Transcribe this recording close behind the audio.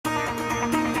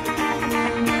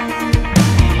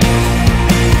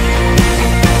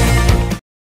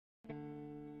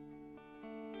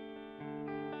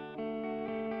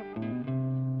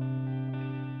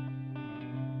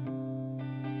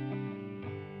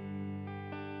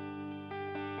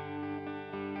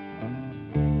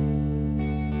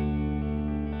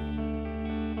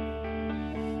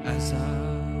as I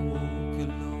walk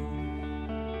alone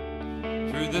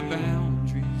through the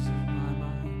boundaries of my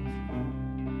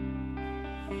mind.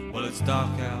 Well, it's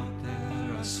dark out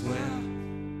there, I swear.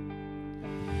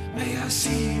 May I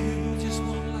see you just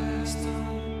one last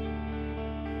time,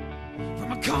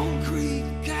 from a concrete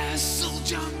castle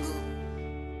jungle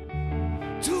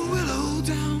to a willow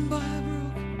down by a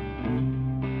brook,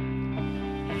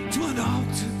 to an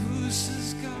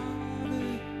octopus's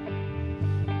garden.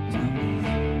 Tell me,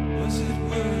 was it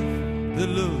worth the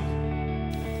look?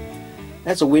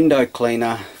 As a window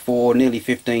cleaner for nearly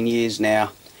 15 years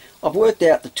now, I've worked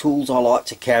out the tools I like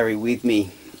to carry with me.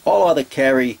 I'll either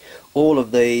carry all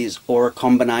of these or a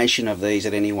combination of these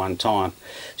at any one time.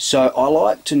 So I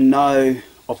like to know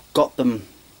I've got them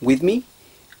with me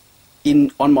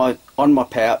on my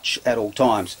pouch at all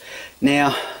times.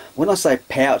 Now, when I say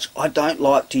pouch, I don't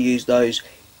like to use those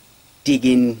dig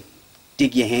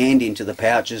your hand into the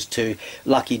pouches to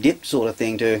lucky dip sort of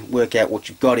thing to work out what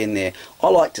you've got in there. I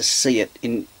like to see it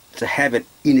to have it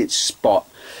in its spot.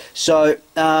 So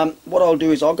what I'll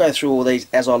do is I'll go through all these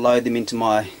as I load them into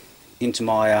my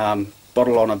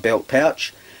bottle on a belt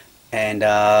pouch, and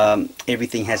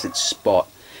everything has its spot.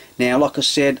 Now, like I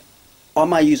said, I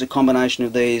may use a combination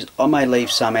of these. I may leave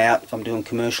some out if I'm doing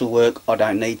commercial work. I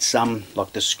don't need some,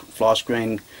 like the fly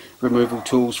screen removal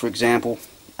tools, for example.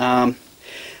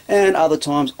 And other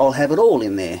times I'll have it all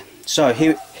in there. So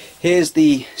here's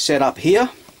the setup here,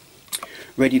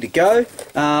 ready to go.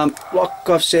 Like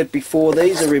I've said before,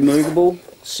 these are removable.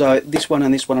 So this one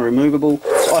and this one are removable.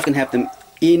 So I can have them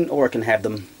in or I can have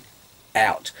them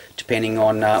out, depending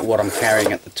on what I'm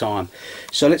carrying at the time.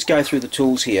 So let's go through the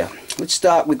tools here. Let's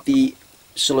start with the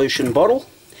solution bottle.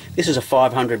 This is a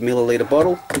 500 milliliter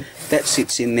bottle that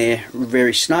sits in there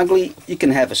very snugly. You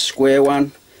can have a square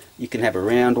one, you can have a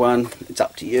round one, it's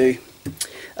up to you.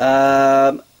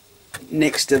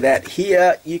 Next to that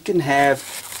here, you can have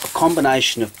a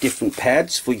combination of different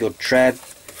pads for your trad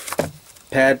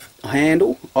pad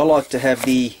handle. I like to have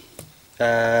the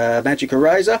magic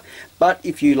eraser, but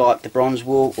if you like the bronze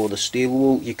wool or the steel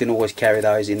wool, you can always carry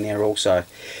those in there also.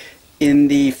 In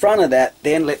the front of that,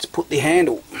 then, let's put the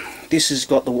handle. This has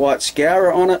got the white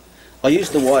scourer on it. I use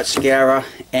the white scourer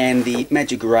and the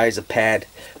magic eraser pad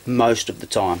most of the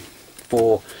time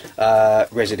for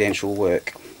residential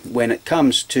work. When it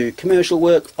comes to commercial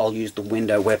work, I'll use the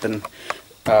window weapon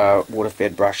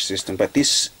water-fed brush system, but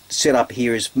this setup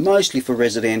here is mostly for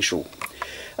residential.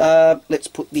 Let's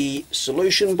put the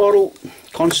solution bottle,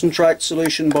 concentrate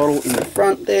solution bottle, in the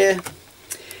front there.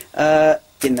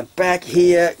 In the back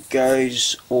here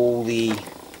goes all the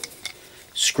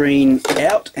screen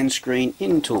out and screen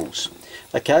in tools.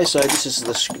 Okay, so this is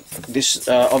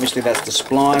obviously that's the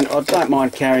spline. I don't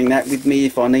mind carrying that with me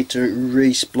if I need to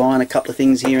re-spline a couple of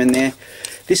things here and there.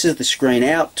 This is the screen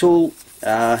out tool.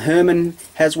 Herman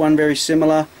has one very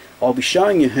similar. I'll be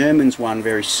showing you Herman's one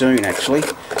very soon, actually.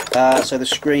 So the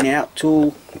screen out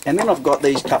tool, and then I've got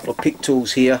these couple of pick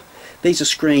tools here. These are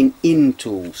screen in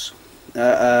tools.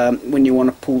 When you want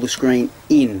to pull the screen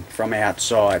in from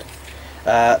outside,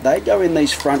 they go in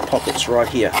these front pockets right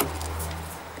here.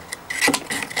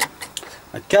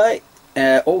 Okay,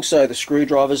 also the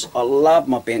screwdrivers. I love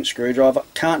my bent screwdriver,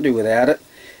 can't do without it.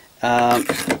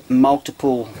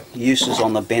 Multiple uses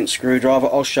on the bent screwdriver,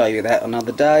 I'll show you that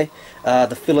another day.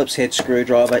 The Phillips head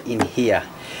screwdriver in here.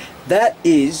 That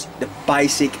is the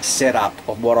basic setup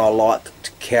of what I like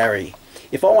to carry.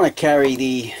 If I want to carry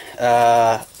the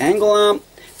angle arm,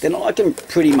 then I can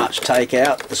pretty much take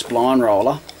out the spline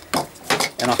roller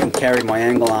and I can carry my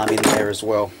angle arm in there as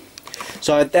well.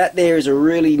 So that there is a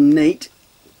really neat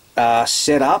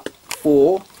setup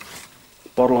for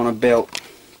bottle on a belt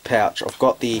pouch. I've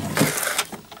got the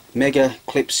mega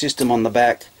clip system on the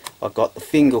back. I've got the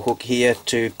finger hook here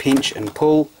to pinch and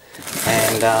pull,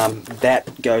 and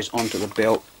that goes onto the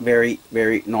belt very,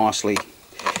 very nicely.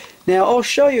 Now I'll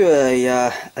show you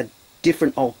a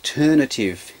different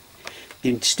alternative.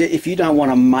 Instead, if you don't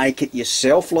want to make it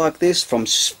yourself like this from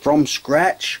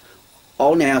scratch,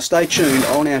 stay tuned.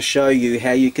 I'll now show you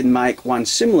how you can make one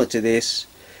similar to this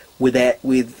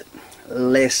with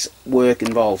less work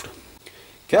involved.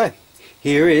 Okay,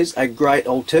 here is a great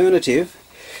alternative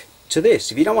to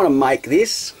this. If you don't want to make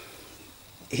this,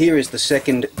 here is the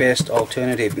second best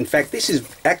alternative. In fact, this is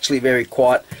actually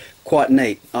quite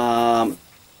neat.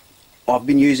 I've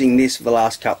been using this for the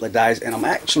last couple of days and I'm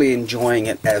actually enjoying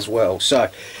it as well. So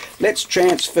let's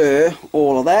transfer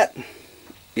all of that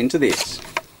into this.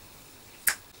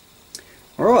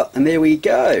 Alright, and there we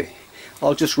go.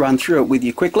 I'll just run through it with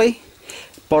you quickly.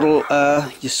 Bottle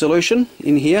your solution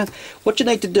in here. What you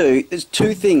need to do, there's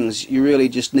two things you really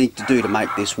just need to do to make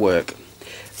this work.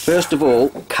 first of all,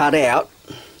 cut out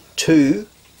 2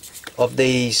 of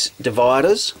these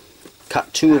dividers.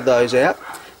 Cut 2 of those out.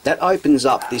 That opens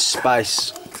up this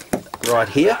space right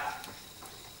here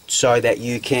so that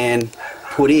you can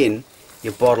put in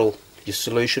your bottle, your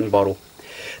solution bottle.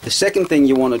 The second thing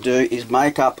you want to do is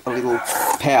make up a little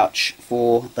pouch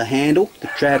for the handle, the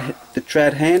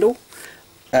trad handle.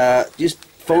 Just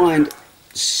find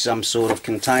some sort of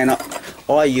container.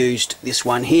 I used this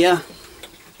one here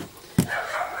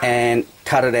and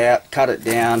cut it out, cut it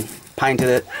down, painted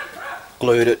it,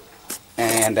 glued it,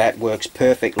 and that works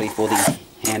perfectly for the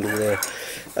handle there.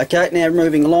 Okay, now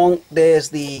moving along, there's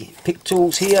the pick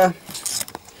tools here.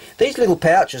 These little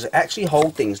pouches actually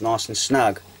hold things nice and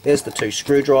snug. There's the 2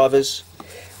 screwdrivers,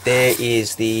 there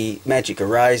is the magic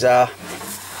eraser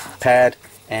pad,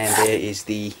 and there is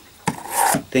the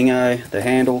thingo, the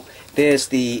handle. There's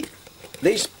these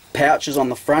pouches on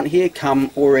the front here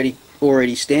come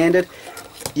already standard.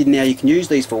 Now you can use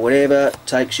these for whatever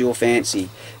takes your fancy.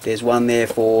 There's one there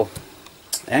for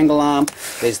angle arm,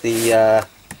 there's the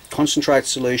concentrate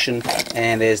solution,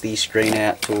 and there's the screen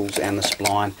out tools and the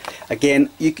spline. Again,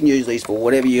 you can use these for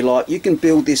whatever you like. You can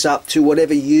build this up to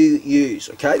whatever you use.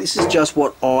 Okay, this is just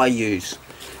what I use,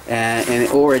 and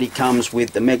it already comes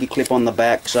with the mega clip on the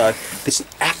back. So this is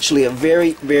actually a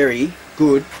very, very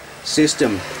good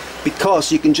system, because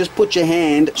you can just put your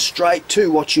hand straight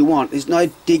to what you want. There's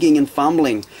no digging and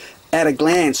fumbling. At a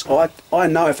glance, I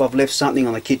know if I've left something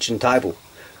on the kitchen table.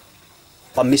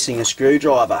 I'm missing a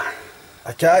screwdriver.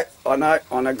 Okay, I know,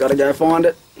 got to go find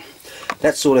it.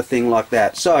 That sort of thing like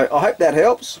that. So I hope that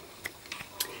helps.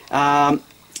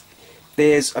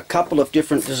 There's a couple of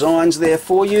different designs there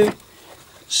for you.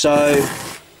 So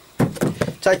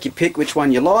take your pick which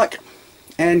one you like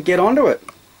and get onto it.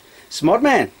 It's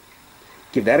MODMAN.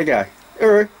 Give that a go.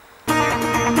 Uru.